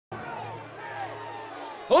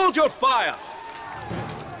Hold your fire!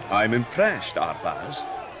 I'm impressed, Arbaz.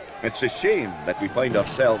 It's a shame that we find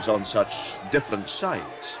ourselves on such different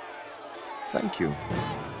sides. Thank you.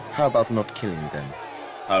 How about not killing me then?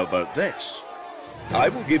 How about this? I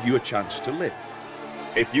will give you a chance to live.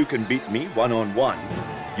 If you can beat me one-on-one,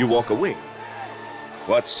 you walk away.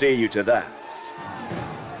 What say you to that?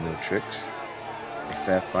 No tricks? A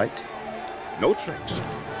fair fight? No tricks.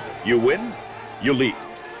 You win, you leave.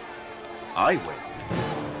 I win,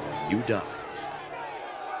 you die.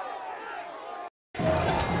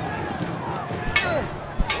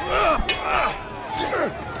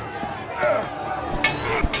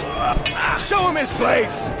 Show him his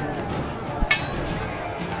place!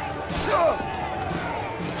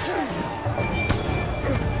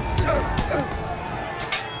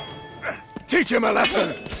 Teach him a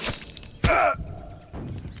lesson!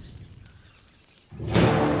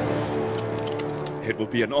 It will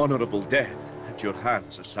be an honorable death at your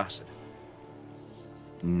hands, assassin.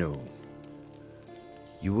 No.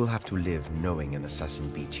 You will have to live knowing an assassin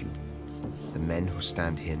beat you. The men who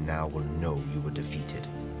stand here now will know you were defeated.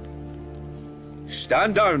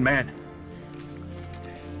 Stand down, man.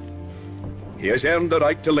 He has earned the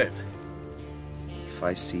right to live. If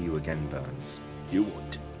I see you again, Burns... You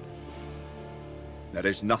won't. There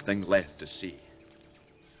is nothing left to see.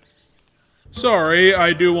 Sorry,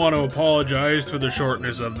 I do want to apologize for the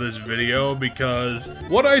shortness of this video, because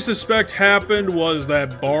what I suspect happened was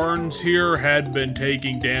that Barnes here had been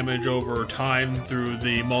taking damage over time through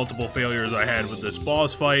the multiple failures I had with this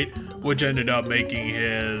boss fight, which ended up making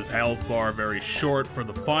his health bar very short for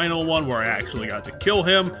the final one where I actually got to kill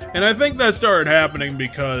him. And I think that started happening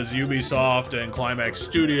because Ubisoft and Climax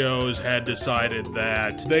Studios had decided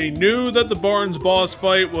that they knew that the Barnes boss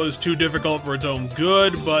fight was too difficult for its own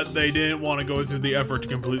good, but they didn't want to go through the effort to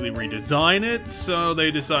completely redesign it, so they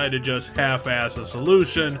decided to just half-ass a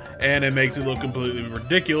solution, and it makes it look completely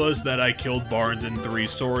ridiculous that I killed Barnes in 3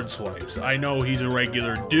 sword swipes. I know he's a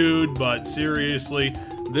regular dude, but seriously,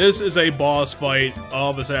 this is a boss fight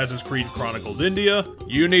of Assassin's Creed Chronicles India.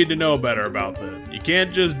 You need to know better about this. You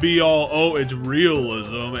can't just be all, oh, it's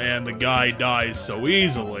realism and the guy dies so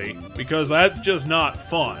easily, because that's just not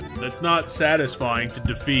fun. That's not satisfying to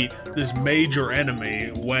defeat this major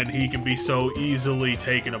enemy when he can be so easily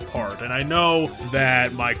taken apart. And I know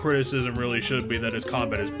that my criticism really should be that his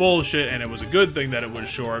combat is bullshit, and it was a good thing that it was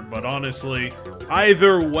short, but honestly,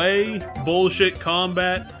 either way, bullshit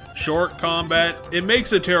combat, short combat, it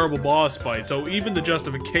makes a terrible boss fight, so even the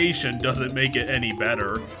justification doesn't make it any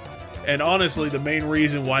better. And honestly, the main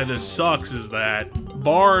reason why this sucks is that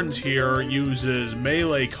Barnes here uses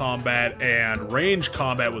melee combat and range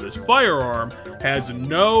combat with his firearm, has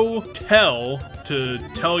no tell to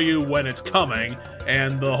tell you when it's coming,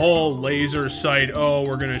 and the whole laser sight, oh,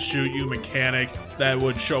 we're gonna shoot you mechanic that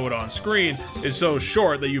would show it on screen is so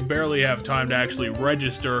short that you barely have time to actually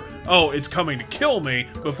register, oh, it's coming to kill me,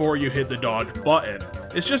 before you hit the dodge button.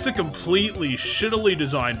 It's just a completely shittily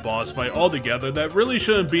designed boss fight altogether that really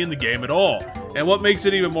shouldn't be in the game at all. And what makes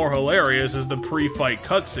it even more hilarious is the pre-fight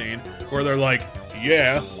cutscene, where they're like,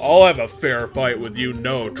 yeah, I'll have a fair fight with you,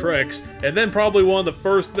 no tricks. And then probably one of the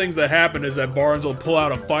first things that happen is that Barnes will pull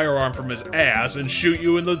out a firearm from his ass and shoot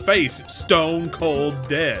you in the face, stone cold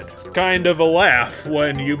dead. It's kind of a laugh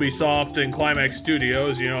when Ubisoft and Climax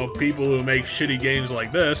Studios, you know, people who make shitty games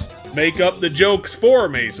like this, make up the jokes for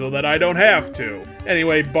me so that I don't have to.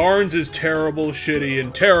 Anyway, Barnes is terrible, shitty,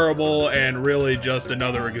 and terrible, and really just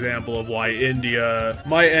another example of why India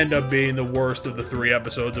might end up being the worst of the 3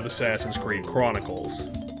 episodes of Assassin's Creed Chronicles.